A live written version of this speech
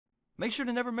Make sure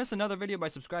to never miss another video by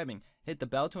subscribing. Hit the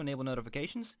bell to enable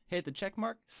notifications, hit the check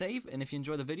mark, save, and if you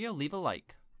enjoy the video, leave a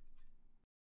like.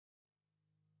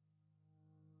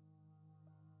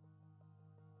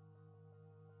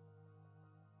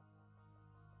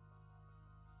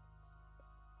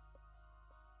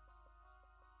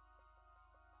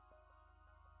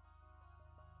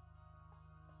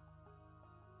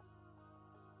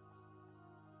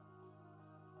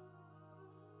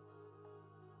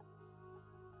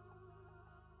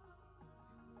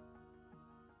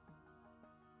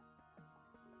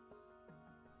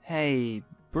 Hey,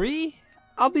 Bree?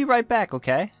 I'll be right back,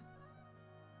 okay?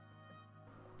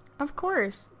 Of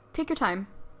course. Take your time.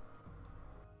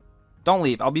 Don't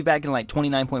leave. I'll be back in like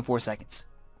 29.4 seconds.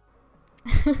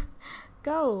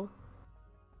 Go.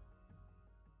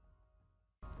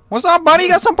 What's up, buddy? You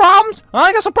got some problems?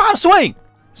 I got some problems. Swing!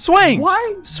 Swing!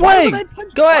 Why? Swing! Why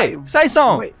Go ahead. Say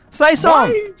something. Wait. Say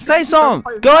something. Say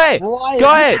something. Go ahead. Why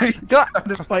Go ahead. Go.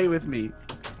 Trying to fight with me.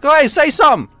 Go ahead. Say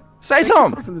something. Say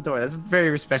something. Closing the door. That's very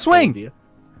respectful. Swing. Of you.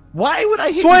 Why would I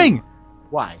hit Swing. you?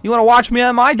 Why? You want to watch me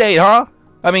on my date, huh?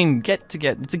 I mean, get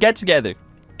together. It's a get together.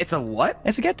 It's a what?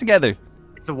 It's a get together.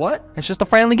 It's a what? It's just a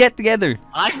friendly get together.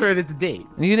 I heard it's a date.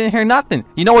 And you didn't hear nothing.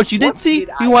 You know what you didn't see? did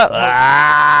You I went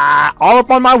say? all up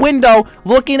on my window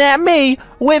looking at me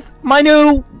with my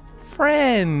new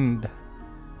friend.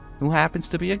 Who happens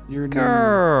to be a Your new-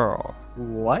 girl.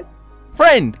 What?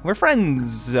 Friend. We're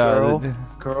friends.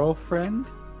 Girlfriend?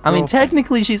 I mean, Girlfriend.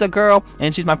 technically she's a girl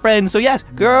and she's my friend. So yes,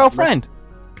 girlfriend.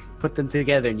 Put them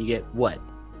together and you get what?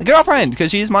 A girlfriend,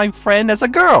 because she's my friend as a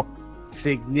girl.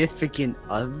 Significant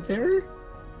other?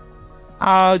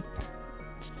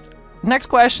 Next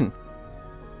question.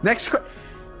 Next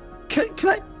can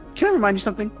I remind you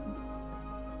something?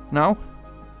 No?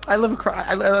 I live across.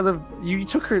 I live. You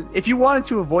took her. If you wanted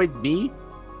to avoid me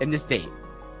and this date,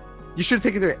 you should have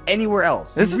taken her anywhere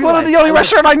else. This You is literally the realize only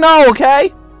restaurant I know, okay?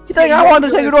 You think Yeah, I you wanted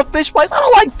to take her to a fish place? I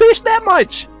don't like fish that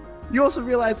much. You also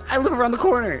realize I live around the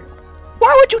corner.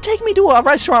 Why would you take me to a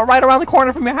restaurant right around the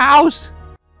corner from your house?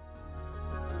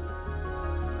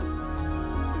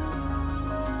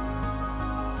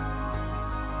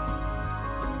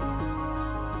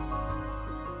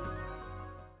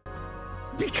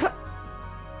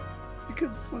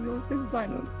 Because it's one of the only places I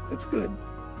know. It's good.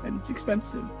 And it's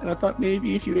expensive. And I thought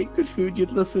maybe if you ate good food,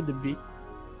 you'd listen to me.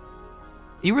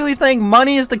 You really think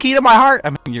money is the key to my heart?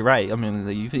 I mean, you're right. I mean,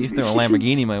 if you throw a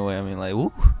Lamborghini my way, I mean, like,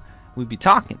 woo, we'd be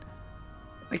talking.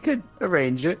 I could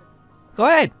arrange it. Go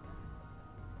ahead.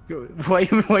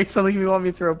 Why suddenly you want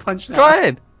me to throw a punch now? Go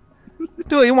ahead.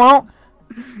 Do what you want.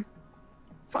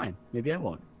 Fine. Maybe I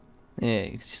won't. Yeah,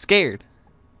 you're scared.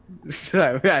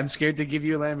 I'm scared to give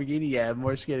you a Lamborghini. Yeah, I'm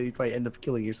more scared that you probably end up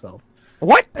killing yourself.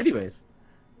 What? Anyways.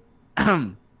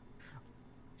 Can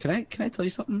I tell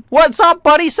you something? What's up,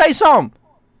 buddy? Say something.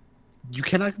 You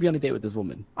cannot be on a date with this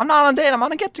woman. I'm not on a date. I'm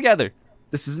on a get-together.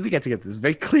 This isn't a get-together. This is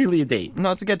very clearly a date.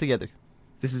 No, it's a get-together.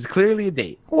 This is clearly a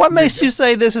date. What makes you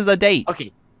say this is a date?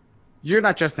 Okay. You're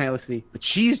not dressed nicely, but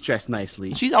she's dressed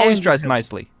nicely. She's always And dressed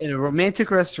nicely. in a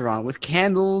romantic restaurant with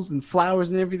candles and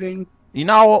flowers and everything. You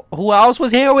know who else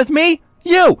was here with me?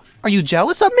 You! Are you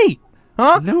jealous of me?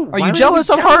 Huh? No, Are why you would I jealous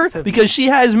be of jealous her of because she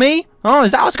has me? Oh,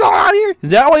 is that what's going on here? Is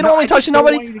that why you don't No, want to I touch just don't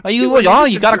nobody? want you to Are you? kill an Oh, you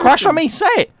innocent got a crush on person. me? Say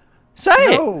it. Say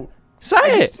it. No. Say I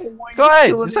it. just don't want you Go to ahead.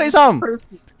 kill an Say innocent something.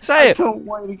 person. Say I it. don't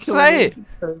want you to kill Say an it. innocent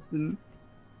person.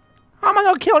 How am I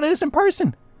gonna kill an innocent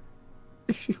person?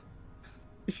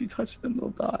 If you touch them, they'll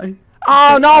die.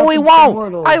 Oh What no, we happens to won't.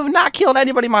 mortals? I have not killed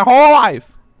anybody my whole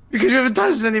life. Because you haven't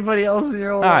touched anybody else in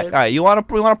your whole All right, life. all right. You want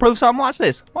to prove something? Watch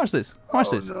this. Watch this. Watch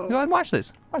Oh, this. no. Go ahead, and watch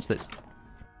this. Watch this.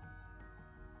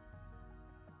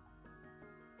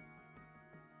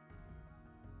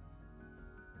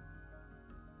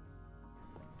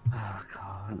 Oh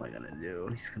god, what am I gonna do?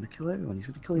 He's gonna kill everyone. He's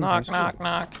gonna kill you. Knock, knock,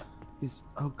 knock. He's...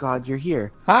 Oh god, you're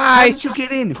here. How Hi. did you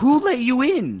get in? Who let you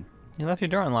in? You left your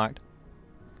door unlocked.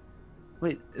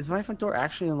 Wait, is my front door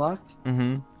actually unlocked?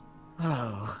 Mm-hmm.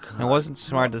 Oh god. It wasn't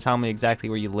smart to tell me exactly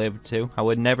where you lived, too. I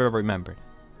would never have remembered.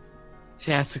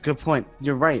 Yeah, that's a good point.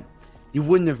 You're right. You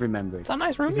wouldn't have remembered. It's a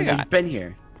nice room Even you though got. you've been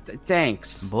here.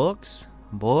 Thanks. Books,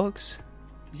 books,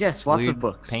 Yes, lots weird of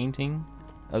books. painting,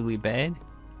 ugly bed.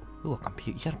 Ooh, a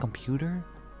computer. You got a computer?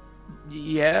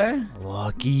 Yeah?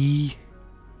 Lucky.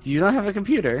 Do you not have a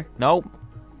computer? Nope.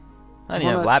 I need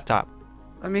a Wanna- laptop.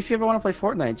 I mean, if you ever want to play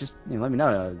Fortnite, just let me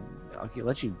know. I'll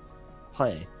let you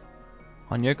play.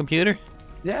 On your computer?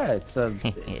 Yeah, it's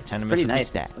It's trying to mess pretty with my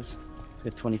nice. stats. It's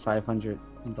got 2,500.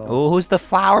 Oh, who's the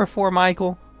flower for,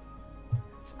 Michael?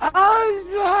 I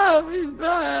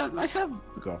have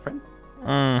a girlfriend.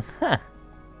 Huh.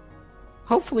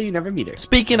 hopefully you never meet her.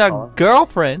 Speaking That's all. of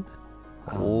girlfriend.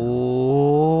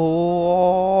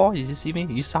 Oh. Oh, you just see me?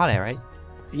 You saw that, right?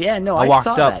 Yeah, no, I I walked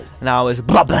saw up that. and I was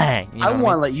blah blang. You know I what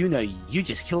want to let you know you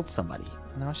just killed somebody.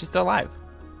 No, she's still alive.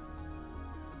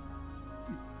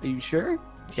 Are you sure?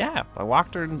 Yeah, I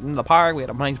walked her in the park. We had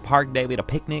a nice park day. We had a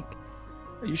picnic.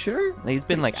 Are you sure? Like, it's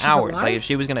been like She's hours. alive? Like if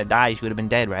she was gonna die, she would have been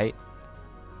dead, right?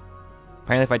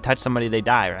 Apparently, if I touch somebody, they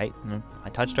die, right? And I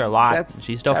touched her a lot. And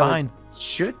she's still fine.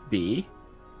 Should be.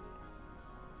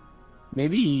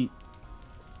 Maybe.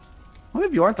 Well,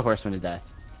 maybe you aren't the horseman of death.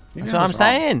 Maybe That's I what I'm was wrong.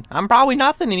 saying. I'm probably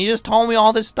nothing, and you just told me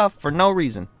all this stuff for no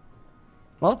reason.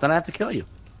 Well, then I have to kill you.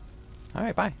 All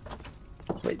right, bye.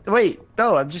 Wait,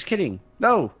 no, I'm just kidding.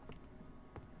 No.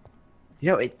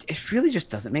 You know, it really just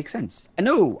doesn't make sense. I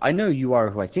know you are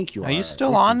who I think you are. Are you still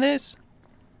Listen. on this?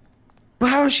 But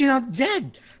how is she not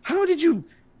dead? How did you?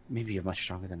 Maybe you're much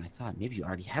stronger than I thought. Maybe you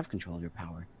already have control of your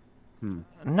power.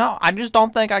 No, I just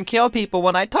don't think I kill people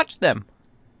when I touch them.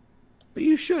 But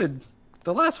you should.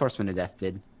 The last horseman of death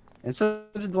did. And so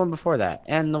did the one before that.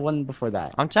 And the one before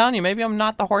that. I'm telling you, maybe I'm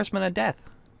not the horseman of death.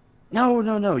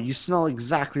 No. You smell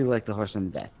exactly like the horseman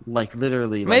of death. Like,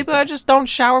 literally. Maybe I just don't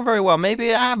shower very well.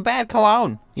 Maybe I have bad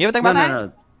cologne. You ever think about that?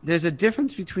 No. There's a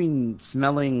difference between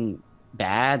smelling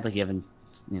bad, like you haven't,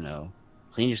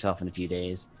 cleaned yourself in a few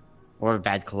days, or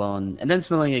bad cologne, and then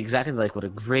smelling exactly like what a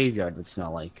graveyard would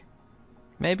smell like.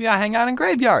 Maybe I hang out in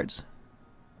graveyards.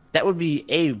 That would be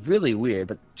A, really weird,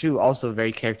 but 2, also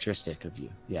very characteristic of you.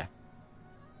 Yeah.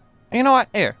 You know what?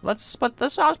 Here, let's put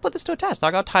this to a test.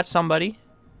 I'll go touch somebody.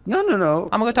 No.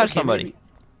 I'm gonna go touch somebody. Maybe.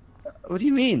 What do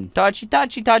you mean?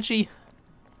 Touchy.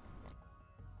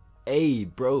 Hey,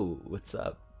 bro, what's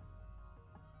up?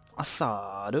 I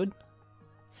saw, dude.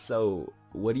 So,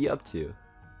 what are you up to?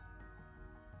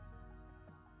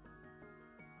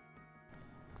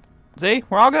 See,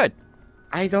 we're all good.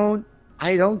 I don't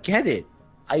get it.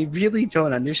 I really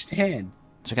don't understand.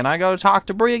 So can I go talk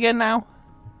to Bree again now?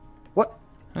 What?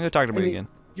 I'm gonna talk to Bree again.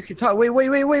 You can talk. Wait. What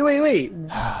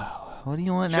do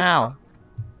you want now?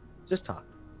 Just talk.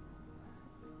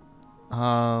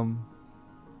 Why?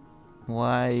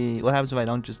 What happens if I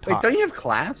don't just talk? Wait, don't you have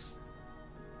class?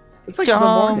 It's like in the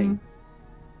morning.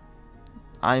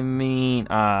 I mean,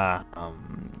 yeah,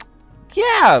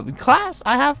 class.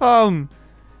 I have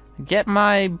get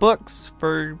my books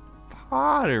for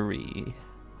pottery.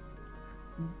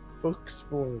 Books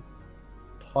for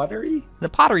pottery? The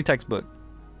pottery textbook.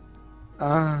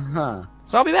 Uh-huh.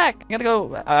 So I'll be back. I gotta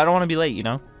go. I don't want to be late, you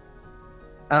know.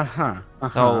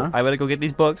 So I better go get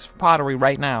these books for pottery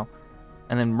right now,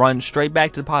 and then run straight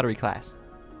back to the pottery class.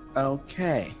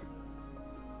 Okay.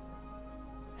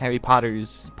 Harry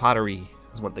Potter's pottery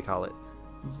is what they call it.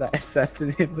 Is that the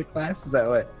name of the class? Is that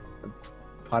what?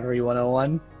 Pottery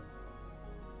 101?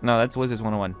 No, that's Wizards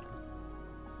 101.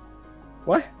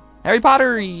 What? Harry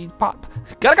Potter,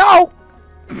 gotta go!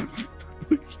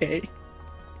 Okay.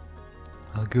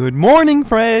 Good morning,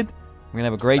 Fred. We're gonna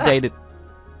have a great day.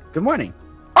 Good morning.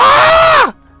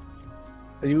 Ah!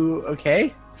 Are you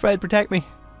okay? Fred, protect me.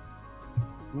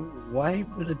 Why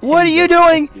would a What are tin you get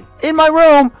doing protect you? in my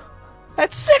room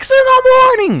at 6 in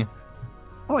the morning?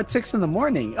 Oh, at 6 in the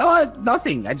morning. Oh,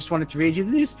 nothing. I just wanted to read you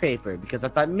the newspaper because I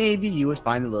thought maybe you would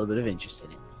find a little bit of interest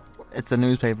in it. It's a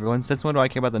newspaper. Since when do I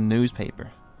care about the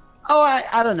newspaper? Oh,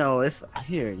 I don't know if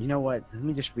here. You know what? Let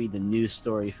me just read the news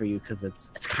story for you because it's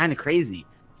kind of crazy.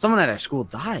 Someone at our school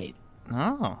died.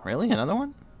 Oh, really? Another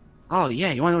one? Oh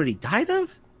yeah, you want to know what he died of?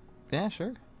 Yeah,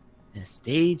 sure.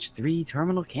 Stage 3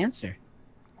 terminal cancer.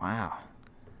 Wow.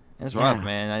 That's Yeah. rough,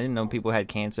 man. I didn't know people had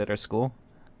cancer at our school.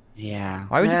 Yeah.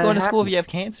 Why would you go to school if happens. you have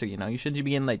cancer? You know, you shouldn't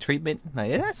be in like treatment.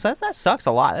 Like that sucks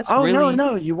a lot. That's Oh really.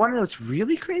 no! You want to know what's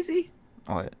really crazy?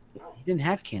 What? He didn't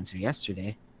have cancer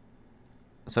yesterday.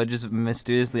 So it just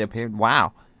mysteriously appeared.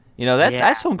 Wow. You know that's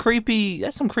Yeah. some creepy.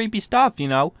 That's some creepy stuff. You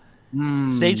know,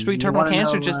 stage 3 you terminal wanna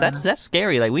cancer. know, That's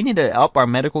scary. Like we need to up our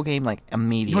medical game like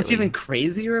immediately. You know what's even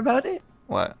crazier about it?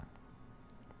 What?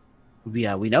 We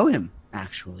know him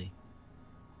actually.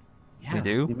 Yeah. We do?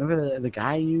 You remember the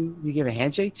guy you gave a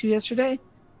handshake to yesterday?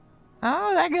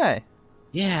 Oh, that guy.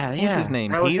 Yeah. What's his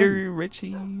name? That was him. Peter,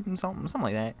 Richie, something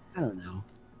like that. I don't know.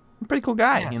 Pretty cool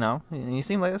guy, Yeah. you know. He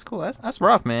seemed like that's cool. That's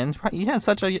rough, man. He had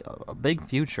such a big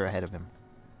future ahead of him.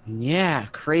 Yeah,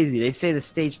 crazy. They say the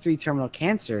stage 3 terminal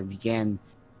cancer began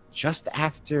just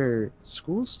after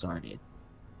school started.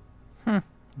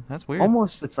 That's weird.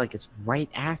 Almost, it's like it's right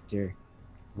after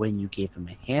when you gave him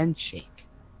a handshake.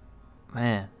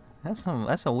 Man, that's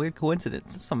a weird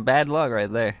coincidence. That's some bad luck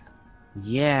right there.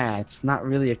 Yeah, it's not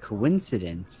really a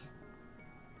coincidence.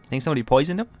 Think somebody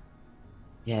poisoned him?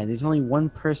 Yeah, there's only one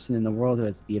person in the world who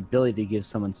has the ability to give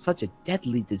someone such a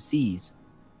deadly disease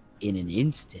in an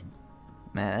instant.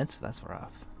 Man, that's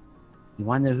rough. You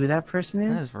want to know who that person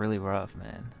is? That's really rough,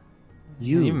 man.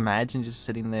 You. Can you imagine just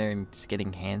sitting there and just getting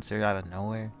cancer out of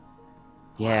nowhere?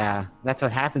 Yeah, that's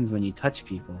what happens when you touch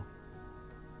people.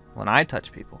 When I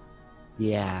touch people.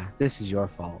 Yeah, this is your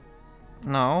fault.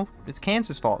 No, it's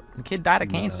cancer's fault. The kid died of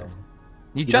cancer. No.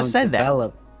 You just don't said that.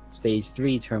 develop stage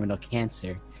 3 terminal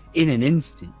cancer in an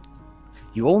instant.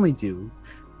 You only do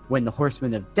when the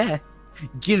Horseman of Death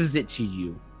gives it to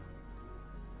you.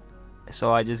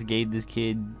 So I just gave this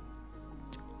kid...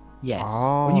 Yes.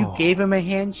 When you Oh. gave him a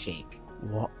handshake.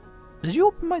 What? Did you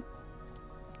open my...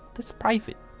 That's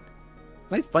private.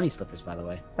 Nice bunny slippers, by the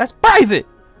way. That's private!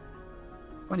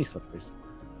 Bunny slippers.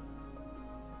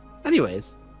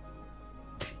 Anyways.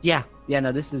 Yeah,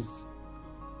 no, this is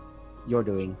your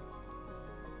doing.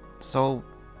 So,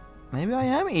 maybe I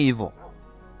am evil.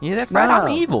 You hear that, Fred? I'm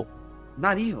No. evil.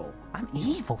 Not evil. I'm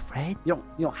evil, Fred. You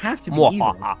don't have to be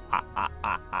evil.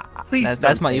 Please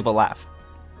That's don't my say evil laugh.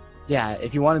 Yeah,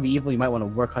 if you want to be evil, you might want to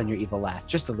work on your evil laugh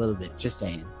just a little bit. Just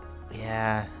saying.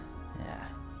 Yeah.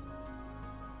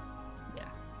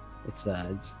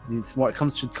 It's more.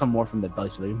 Should come more from the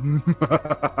belly.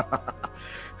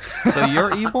 So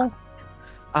you're evil,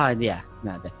 Yeah,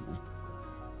 no, definitely.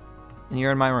 and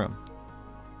you're in my room.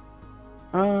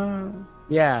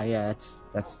 Yeah,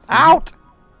 that's Out!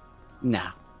 No,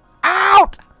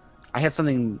 Out! I have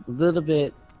something a little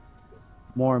bit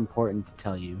more important to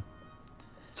tell you.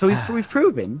 So we've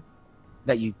proven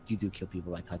that you do kill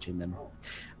people by touching them,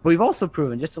 but we've also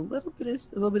proven just a little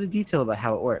bit of detail about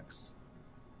how it works.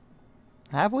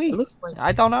 Have we? It looks like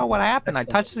I don't know what happened. I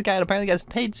touched this guy and apparently got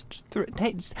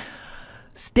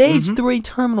stage 3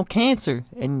 terminal cancer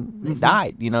and he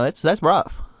died. You know, that's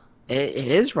rough. it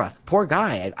is rough. Poor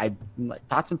guy. I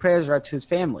thoughts and prayers are out to his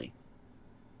family.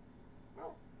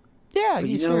 Yeah, But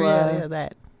you you sure? know, Yeah,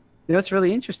 that. You know, it's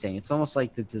really interesting. It's almost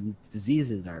like the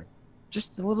diseases are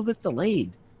just a little bit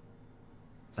delayed.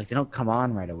 It's like they don't come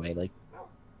on right away. Like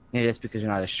maybe that's because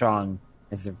you're not as strong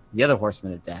as the other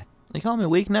Horsemen of Death. You calling me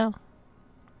weak now?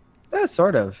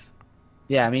 Sort of.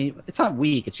 Yeah, I mean, it's not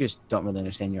weak. It's just don't really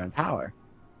understand your own power.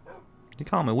 You're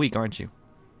calling me weak, aren't you?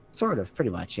 Sort of, pretty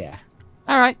much, yeah.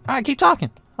 All right, keep talking.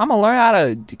 I'm gonna learn how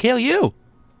to kill you.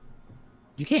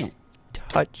 You can't.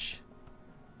 Touch.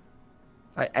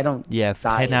 I don't. You have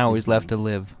die 10 of hours left to disease.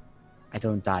 live. I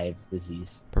don't die of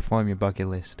disease. Perform your bucket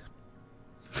list.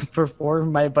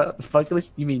 Perform my bucket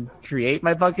list? You mean create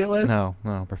my bucket list? No,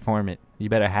 perform it. You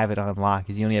better have it on lock,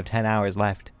 because you only have 10 hours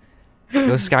left.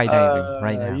 Go skydiving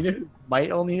right now. You know who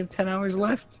might only have 10 hours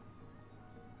left?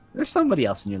 There's somebody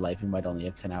else in your life who might only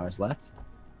have 10 hours left.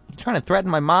 You trying to threaten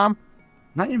my mom?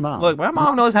 Not your mom. Look, my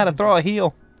mom knows how to throw a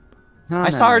heel. No, I no,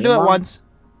 saw no, her your do it mom- once.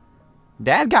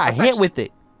 Dad got That's hit actually- with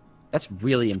it. That's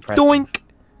really impressive. Doink!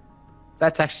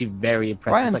 That's actually very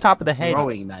impressive. Right on It's the like top of a the head.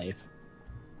 throwing knife.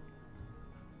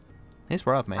 It's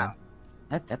rough, man.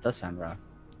 That does sound rough.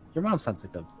 Your mom sounds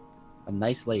like a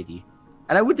nice lady.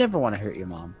 And I would never want to hurt your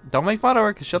mom. Don't make fun of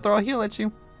her, because she'll throw a heel at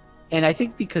you. And I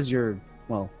think because you're,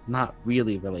 well, not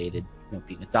really related,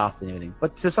 being adopted and everything,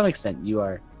 but to some extent you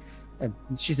are,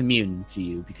 she's immune to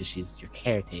you because she's your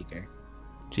caretaker.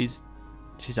 She's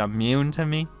immune to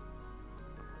me?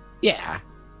 Yeah.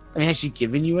 I mean, has she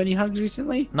given you any hugs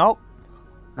recently? Nope.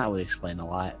 That would explain a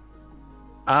lot.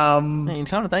 I mean,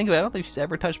 come to think of it, I don't think she's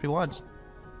ever touched me once.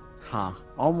 Huh.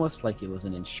 Almost like it was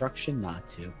an instruction not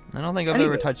to. I don't think I've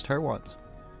Anyway. ever touched her once.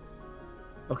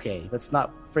 Okay, let's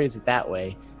not phrase it that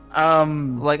way.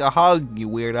 Like a hug, you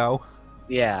weirdo.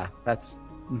 Yeah, that's...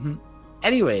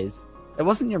 Anyways, it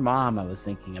wasn't your mom I was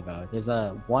thinking about. There's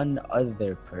one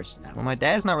other person I Well, my was...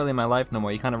 dad's not really in my life no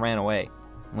more. He kind of ran away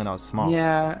when I was small.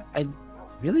 Yeah,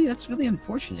 that's really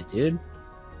unfortunate, dude.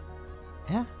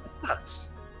 Yeah. That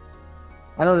sucks.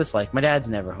 I noticed, like, my dad's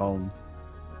never home.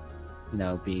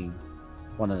 Being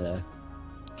one of the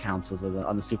councils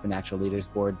on the Supernatural Leaders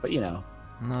Board, but No,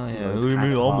 He's yeah. always Look at me, kind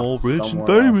I'm of all off rich and somewhere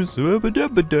famous.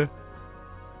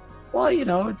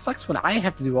 well, it sucks when I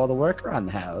have to do all the work around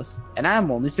the house, and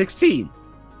I'm only 16.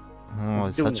 Oh,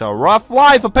 it's Doing such it. a rough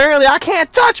life. Apparently, I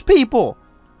can't touch people.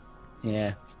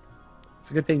 Yeah.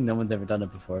 It's a good thing no one's ever done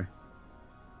it before.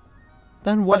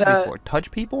 Then what But, before? Touch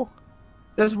people?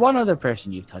 There's one other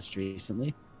person you've touched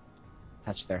recently.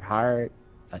 Touched their heart,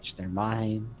 touched their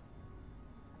mind,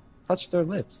 touched their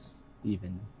lips,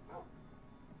 even.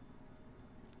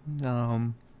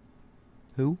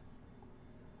 Who?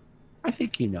 I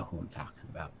think you know who I'm talking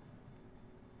about.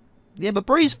 Yeah, but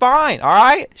Bree's fine. All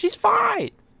right, she's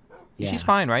fine. Yeah. She's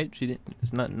fine, right? She didn't.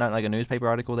 It's not like a newspaper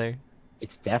article there.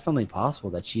 it's definitely possible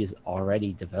that she has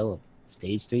already developed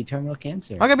stage 3 terminal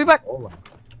cancer. Okay, be back.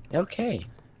 Okay.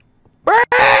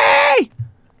 Bree!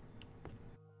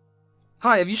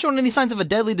 Hi, have you shown any signs of a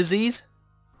deadly disease?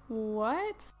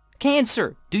 What?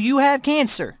 Cancer. Do you have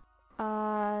cancer?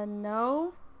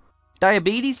 No.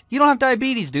 Diabetes? You don't have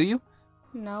diabetes, do you?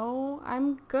 No,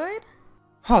 I'm good.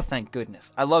 Oh, thank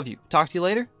goodness. I love you. Talk to you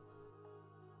later.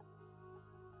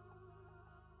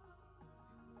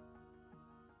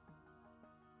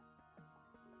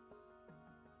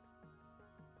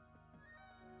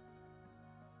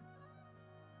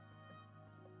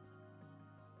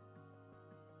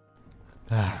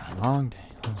 Long day,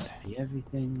 long day.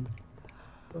 Everything.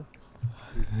 Go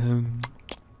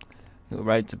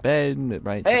right to bed,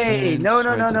 right to Hey, bed. no, just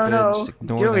no, right no, to no, bed. no. Just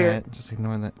ignore Get over that. here. Just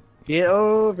ignore that. Get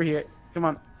over here. Come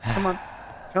on. Come on.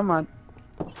 Come on.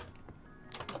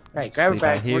 Right, grab a Sleep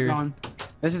out bag. here. We're going.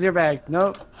 This is your bag.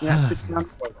 Nope. You're not sleeping on the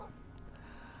floor.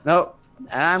 Nope.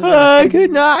 And I'm gonna sit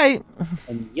Good night.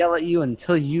 and yell at you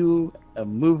until you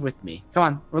move with me. Come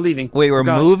on, we're leaving. Wait, we're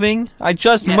going. moving? I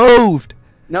just Yeah. moved.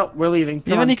 Nope, we're leaving. You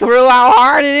Come have on. any clue how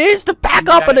hard it is to pack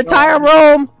We up an gotta go. entire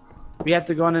room? We have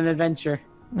to go on an adventure.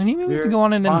 What do you mean we have to We're go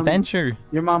on an on- adventure?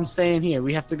 Your mom's staying here.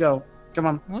 We have to go. Come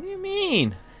on. What do you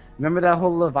mean? Remember that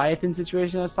whole Leviathan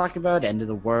situation I was talking about? End of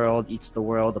the world, eats the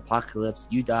world, apocalypse.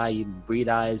 You die, Bree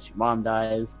dies, your mom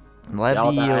dies. all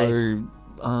Levy die. or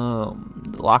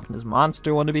the Loch Ness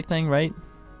Monster want to be thing, right?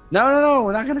 No.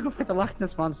 We're not gonna go fight the Loch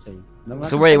Ness monster. No,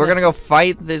 So wait, we're gonna go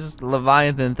fight this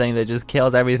Leviathan thing that just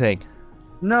kills everything.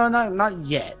 No, not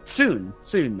yet. Soon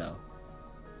though.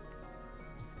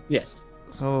 Yes.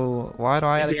 So why do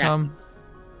I have to Yeah. come?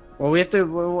 Well, we have to.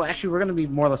 Well, actually, we're gonna be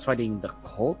more or less fighting the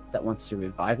cult that wants to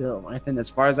revive the Leviathan. As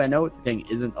far as I know, the thing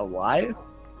isn't alive.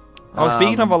 Oh,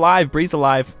 speaking of alive, Bree's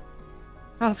alive.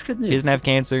 Oh, that's good news. She doesn't have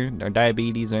cancer or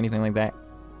diabetes or anything like that.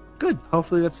 Good.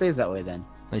 Hopefully, that stays that way then.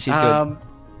 Like, she's good.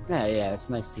 Yeah, it's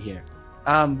nice to hear.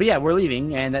 But yeah, we're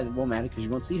leaving, and that won't matter because you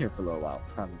won't see her for a little while,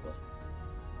 probably.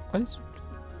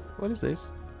 What is this?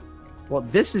 Well,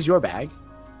 this is your bag,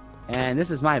 and this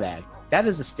is my bag. That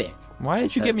is a stick. Why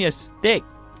did you give me a stick?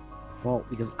 Well,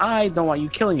 because I don't want you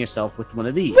killing yourself with one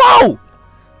of these. Whoa!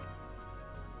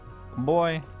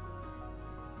 Boy.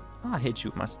 I'll hit you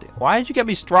with my stick. Why did you get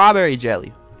me strawberry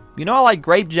jelly? You know I like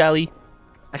grape jelly.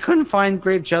 I couldn't find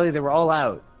grape jelly. They were all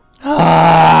out.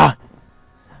 Ah!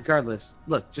 Regardless,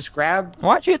 look, just grab.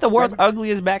 Why'd you get the world's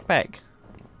ugliest backpack?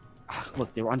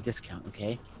 Look, they were on discount,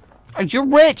 okay? You're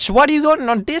rich. What are you going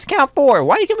on discount for?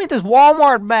 Why you give me this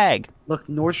Walmart bag? Look,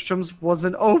 Nordstrom's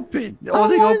wasn't open. The I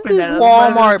only thing want open this at 11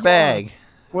 Walmart o'clock bag.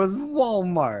 was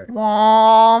Walmart.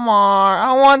 Walmart.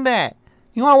 I want that.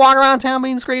 You want to walk around town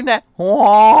being screamed at?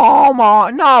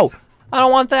 Walmart. No, I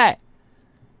don't want that.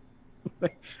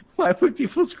 Why would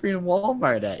people scream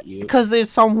Walmart at you? Because there's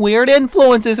some weird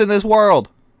influences in this world.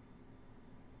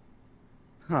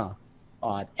 Huh.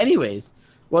 Odd. Anyways,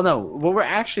 well, no. What we're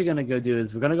actually gonna go do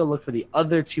is we're gonna go look for the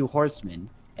other two horsemen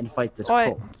and fight this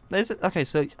Wait, cult.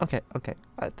 okay.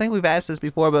 I think we've asked this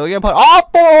before, but we're gonna put all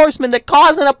four horsemen that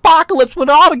cause an apocalypse when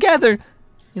all together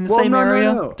in the Well, same no, no,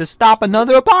 area no. to stop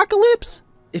another apocalypse.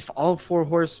 If all four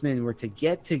horsemen were to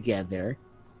get together,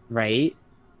 right,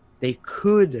 they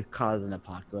could cause an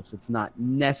apocalypse. It's not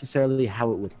necessarily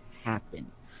how it would happen.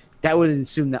 That would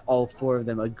assume that all four of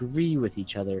them agree with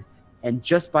each other. And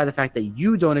just by the fact that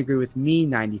you don't agree with me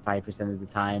 95% of the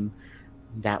time,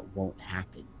 that won't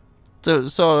happen.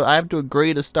 So I have to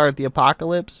agree to start the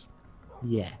apocalypse?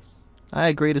 Yes. I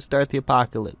agree to start the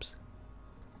apocalypse.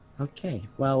 Okay.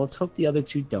 Well, let's hope the other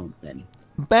two don't then.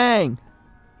 Bang!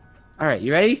 All right.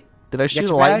 You ready? Did I shoot a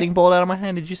your bag? lightning bolt out of my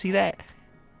hand? Did you see that?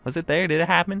 Was it there? Did it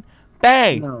happen?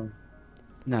 Bang! No.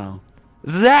 No.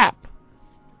 Zap!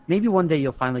 Maybe one day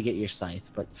you'll finally get your scythe,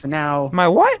 but for now, My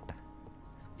what?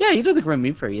 yeah, you know the Grim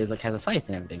Reaper has a scythe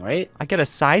and everything, right? I get a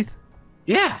scythe?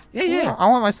 Yeah. I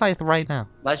want my scythe right now.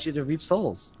 Allows you to reap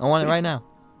souls. I want it right now.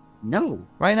 No.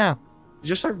 Right now.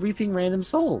 Just start reaping random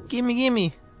souls.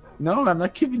 Gimme. No, I'm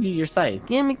not giving you your scythe.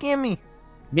 Gimme.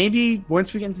 Maybe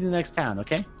once we get into the next town,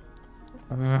 okay?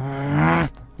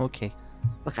 Okay.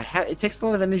 Look, it takes a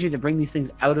lot of energy to bring these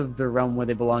things out of the realm where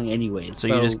they belong anyways. So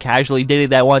you just casually did it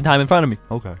that one time in front of me.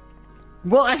 Okay.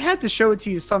 Well, I had to show it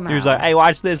to you somehow. He was like, hey,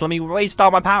 watch this. Let me waste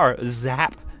all my power.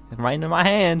 Zap. And right into my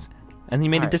hands. And then you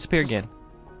made it Alright, disappear again.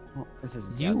 Well, this is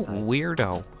the You outside.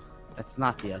 weirdo. That's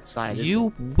not the outside, is You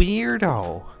it?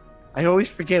 weirdo. I always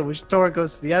forget which door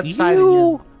goes to the outside.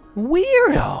 You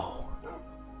weirdo.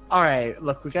 Alright,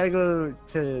 look, we gotta go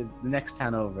to the next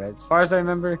town over. As far as I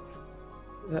remember,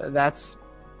 that's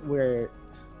where...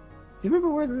 Do you remember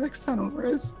where the next town over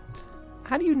is?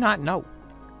 How do you not know?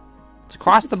 It's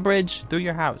across the bridge through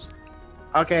your house.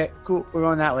 Okay, cool. We're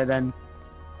going that way then.